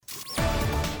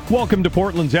Welcome to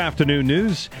Portland's Afternoon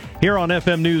News here on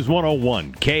FM News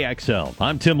 101 KXL.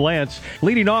 I'm Tim Lance.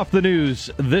 Leading off the news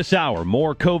this hour,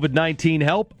 more COVID-19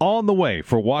 help on the way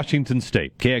for Washington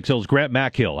State. KXL's Grant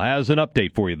Mackhill has an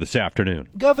update for you this afternoon.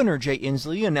 Governor Jay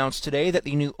Inslee announced today that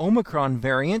the new Omicron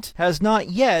variant has not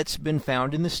yet been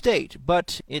found in the state,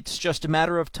 but it's just a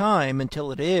matter of time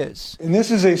until it is. And this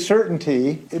is a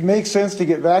certainty. It makes sense to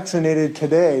get vaccinated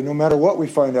today, no matter what we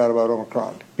find out about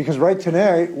Omicron. Because right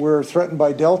tonight, we're threatened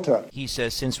by Delta. He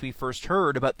says since we first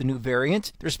heard about the new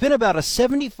variant, there's been about a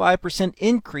 75%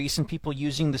 increase in people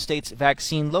using the state's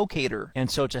vaccine locator. And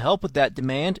so to help with that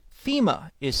demand, FEMA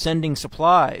is sending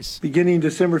supplies. Beginning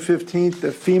December 15th,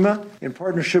 FEMA, in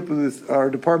partnership with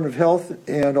our Department of Health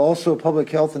and also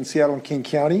Public Health in Seattle and King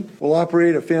County, will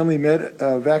operate a family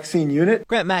vaccine unit.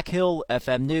 Grant Mackhill,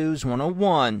 FM News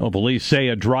 101. Well, police say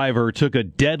a driver took a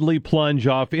deadly plunge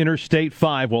off Interstate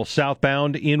 5 while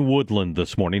southbound in Woodland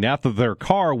this morning after their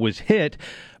car was hit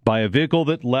by a vehicle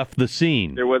that left the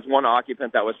scene. There was one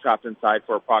occupant that was trapped inside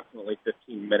for approximately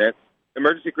 15 minutes.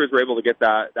 Emergency crews were able to get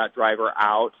that driver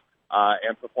out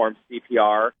and perform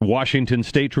CPR. Washington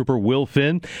State Trooper Will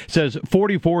Finn says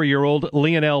 44-year-old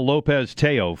Leonel Lopez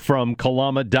Teo from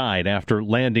Kalama died after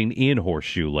landing in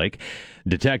Horseshoe Lake.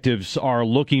 Detectives are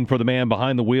looking for the man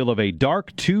behind the wheel of a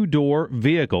dark two-door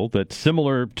vehicle that's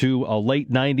similar to a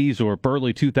late 90s or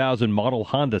early 2000 model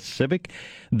Honda Civic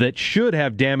that should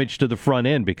have damage to the front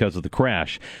end because of the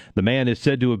crash. The man is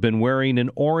said to have been wearing an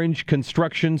orange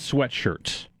construction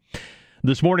sweatshirt.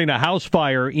 This morning, a house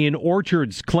fire in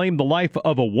Orchards claimed the life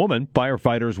of a woman.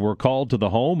 Firefighters were called to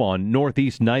the home on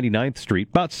Northeast 99th Street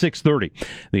about 6:30.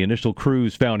 The initial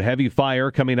crews found heavy fire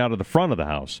coming out of the front of the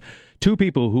house. Two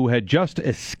people who had just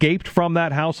escaped from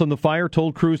that house on the fire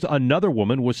told crews another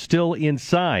woman was still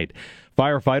inside.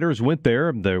 Firefighters went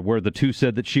there where the two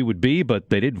said that she would be,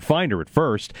 but they didn't find her at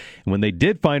first. And when they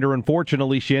did find her,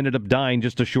 unfortunately, she ended up dying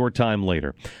just a short time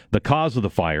later. The cause of the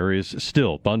fire is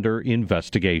still under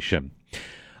investigation.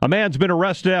 A man's been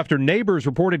arrested after neighbors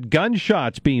reported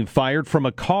gunshots being fired from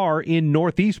a car in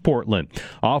northeast Portland.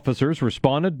 Officers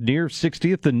responded near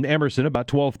 60th and Emerson about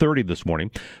 12:30 this morning.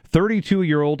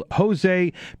 32-year-old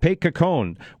Jose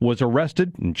Pecacon was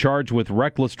arrested and charged with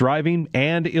reckless driving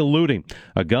and eluding.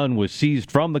 A gun was seized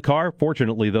from the car.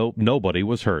 Fortunately, though, nobody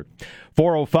was hurt.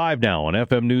 4:05 now on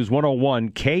FM News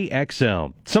 101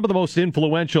 KXL. Some of the most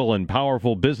influential and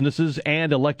powerful businesses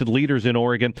and elected leaders in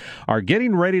Oregon are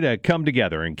getting ready to come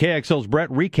together. And KXL's Brett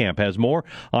Recamp has more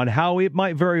on how it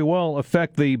might very well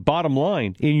affect the bottom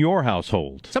line in your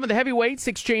household. Some of the heavyweights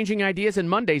exchanging ideas in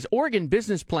Monday's Oregon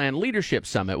Business Plan Leadership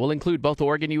Summit will include both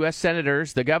Oregon U.S.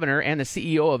 Senators, the governor, and the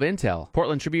CEO of Intel.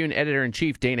 Portland Tribune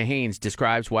editor-in-chief Dana Haynes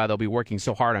describes why they'll be working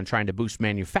so hard on trying to boost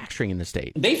manufacturing in the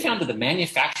state. They found that the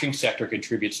manufacturing sector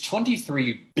contributes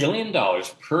 $23 billion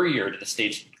per year to the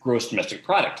state's gross domestic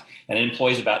product and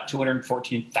employs about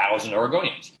 214,000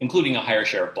 Oregonians, including a higher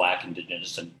share of Black,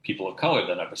 Indigenous, and people of color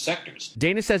than other sectors.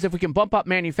 Dana says if we can bump up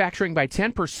manufacturing by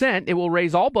 10%, it will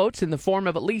raise all boats in the form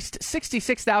of at least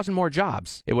 66,000 more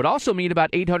jobs. It would also mean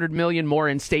about $800 million more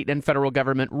in state and federal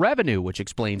government revenue, which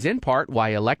explains in part why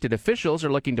elected officials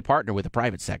are looking to partner with the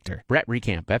private sector. Brett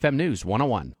Recamp, FM News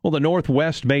 101. Well, the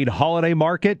Northwest-made Holiday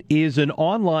Market is an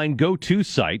online go-to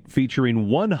site featuring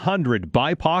 100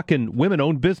 BIPOC and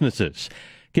women-owned businesses.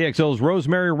 KXL's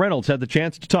Rosemary Reynolds had the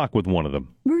chance to talk with one of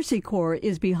them. Mercy Corps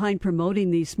is behind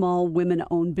promoting these small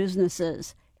women-owned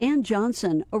businesses. Ann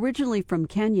Johnson, originally from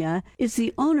Kenya, is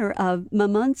the owner of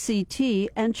Mamansi Tea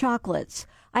and Chocolates.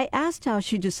 I asked how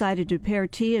she decided to pair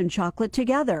tea and chocolate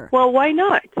together. Well, why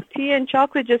not? Tea and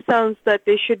chocolate just sounds that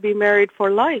they should be married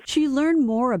for life. She learned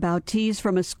more about teas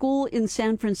from a school in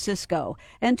San Francisco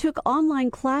and took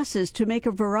online classes to make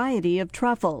a variety of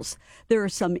truffles. There are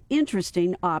some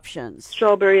interesting options.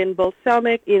 Strawberry and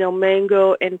balsamic,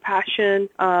 mango and passion.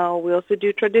 We also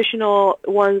do traditional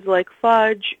ones like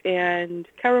fudge and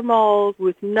caramel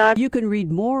with nuts. You can read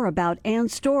more about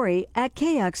Ann's story at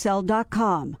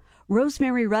KXL.com.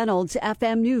 Rosemary Reynolds,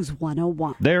 FM News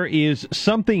 101. There is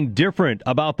something different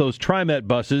about those TriMet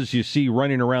buses you see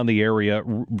running around the area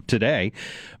today.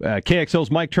 KXL's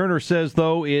Mike Turner says,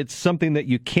 though, it's something that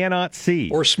you cannot see.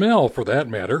 Or smell, for that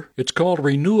matter. It's called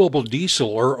renewable diesel,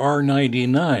 or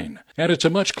R99. And it's a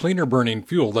much cleaner burning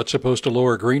fuel that's supposed to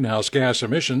lower greenhouse gas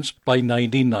emissions by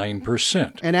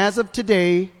 99%. And as of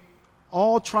today,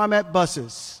 all TriMet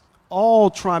buses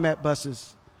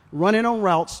running on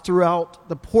routes throughout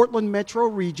the Portland metro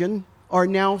region are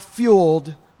now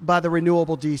fueled by the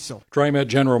renewable diesel. TriMet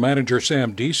General Manager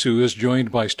Sam Disu is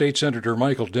joined by State Senator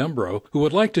Michael Dembro, who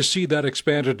would like to see that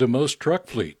expanded to most truck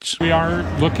fleets. We are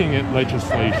looking at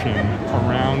legislation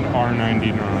around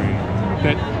R99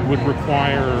 that would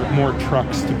require more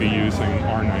trucks to be using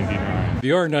R99. The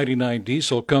R99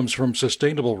 diesel comes from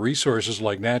sustainable resources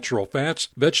like natural fats,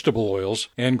 vegetable oils,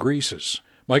 and greases.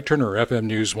 Mike Turner, FM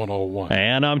News 101.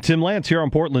 And I'm Tim Lance here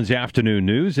on Portland's Afternoon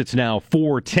News. It's now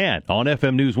 4:10 on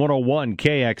FM News 101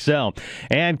 KXL.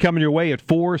 And coming your way at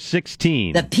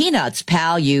 4:16. The Peanuts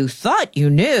pal you thought you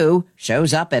knew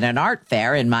shows up at an art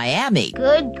fair in Miami.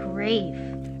 Good grief.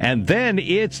 And then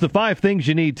it's the 5 things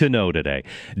you need to know today.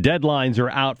 Deadlines are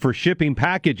out for shipping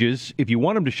packages if you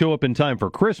want them to show up in time for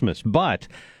Christmas, but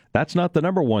that's not the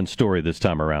number one story this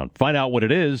time around. Find out what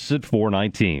it is at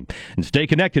 4:19. And stay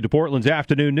connected to Portland's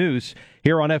Afternoon News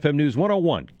here on FM News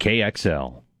 101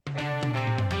 KXL.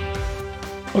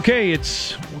 Okay,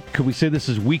 could we say this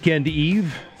is weekend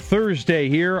eve? Thursday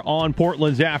here on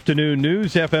Portland's Afternoon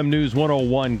News, FM News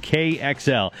 101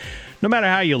 KXL. No matter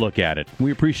how you look at it, we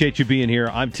appreciate you being here.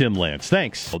 I'm Tim Lance.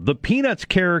 Thanks. The Peanuts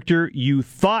character you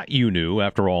thought you knew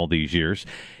after all these years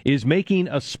is making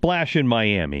a splash in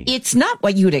Miami. It's not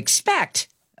what you'd expect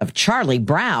of Charlie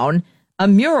Brown. A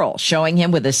mural showing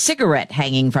him with a cigarette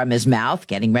hanging from his mouth,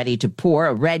 getting ready to pour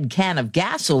a red can of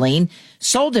gasoline,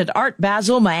 sold at Art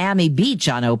Basel Miami Beach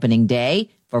on opening day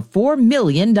for $4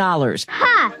 million.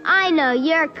 Ha! I know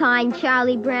your kind,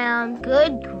 Charlie Brown.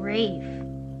 Good grief.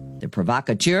 The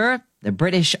provocateur, the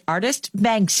British artist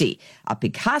Banksy. A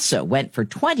Picasso went for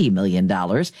 $20 million.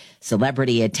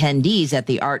 Celebrity attendees at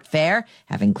the art fair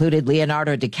have included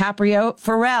Leonardo DiCaprio,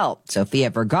 Pharrell,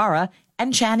 Sofia Vergara,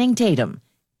 and Channing Tatum.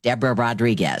 Deborah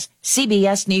Rodriguez,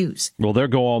 CBS News. Well, there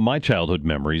go all my childhood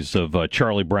memories of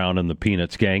Charlie Brown and the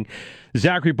Peanuts gang.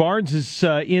 Zachary Barnes is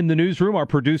in the newsroom, our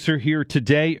producer here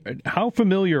today. How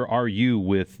familiar are you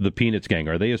with the Peanuts gang?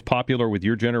 Are they as popular with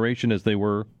your generation as they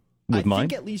were with mine? I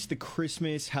think at least the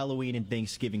Christmas, Halloween, and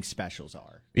Thanksgiving specials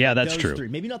are. Yeah, that's those true. 3.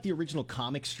 Maybe not the original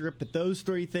comic strip, but those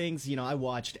 3 things, I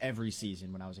watched every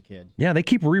season when I was a kid. Yeah, they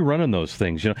keep rerunning those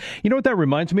things. You know what that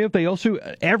reminds me of? They also,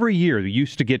 every year, you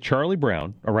used to get Charlie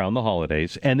Brown around the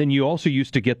holidays, and then you also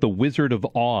used to get the Wizard of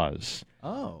Oz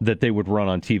that they would run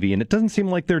on TV, and it doesn't seem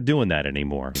like they're doing that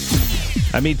anymore.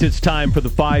 That means it's time for the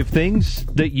 5 things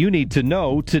that you need to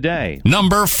know today.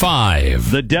 Number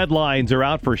 5. The deadlines are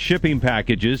out for shipping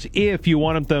packages if you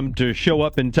want them to show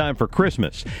up in time for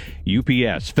Christmas.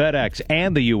 UPS, FedEx,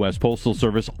 and the U.S. Postal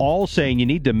Service all saying you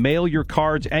need to mail your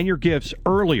cards and your gifts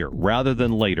earlier rather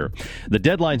than later. The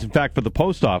deadlines, in fact, for the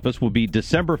post office will be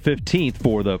December 15th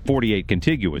for the 48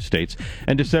 contiguous states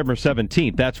and December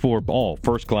 17th. That's for all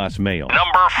first-class mail.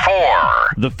 Number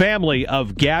 4. The family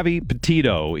of Gabby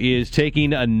Petito is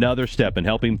taking another step in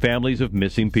helping families of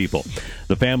missing people.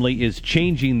 The family is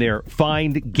changing their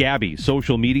Find Gabby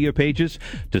social media pages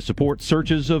to support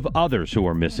searches of others who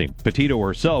are missing. Petito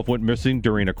herself went missing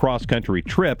during a cross-country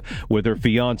trip with her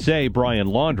fiancé, Brian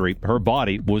Laundrie. Her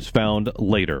body was found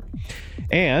later.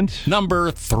 And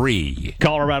Number 3.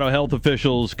 Colorado health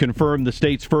officials confirmed the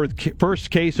state's first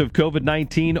case of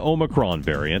COVID-19 Omicron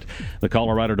variant. The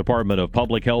Colorado Department of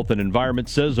Public Health and Environment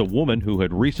says a woman who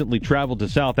had recently traveled to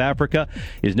South Africa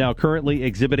is now currently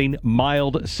exhibiting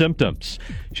mild symptoms.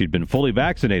 She'd been fully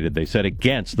vaccinated, they said,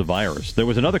 against the virus. There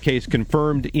was another case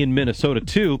confirmed in Minnesota,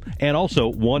 too, and also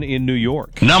one in New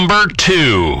York. Number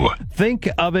 2. Think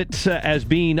of it as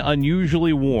being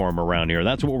unusually warm around here.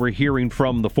 That's what we're hearing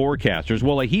from the forecasters.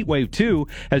 Well, a heat wave, too,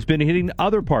 has been hitting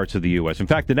other parts of the U.S. In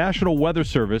fact, the National Weather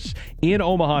Service in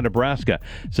Omaha, Nebraska,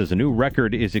 says a new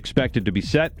record is expected to be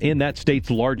set in that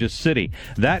state's largest city.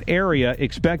 That area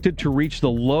expected to reach the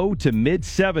low to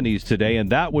mid-70s today, and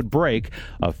that would break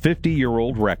a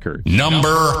 50-year-old record.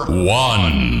 Number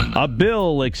 1. A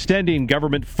bill extending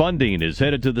government funding is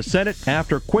headed to the Senate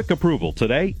after quick approval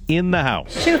today in the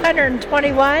House.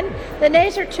 221. The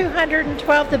nays are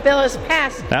 212. The bill is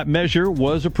passed. That measure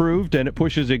was approved, and it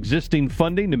pushes existing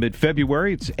funding to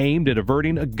mid-February. It's aimed at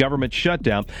averting a government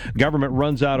shutdown. Government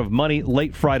runs out of money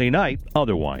late Friday night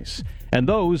otherwise. And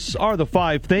those are the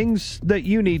 5 things that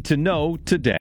you need to know today.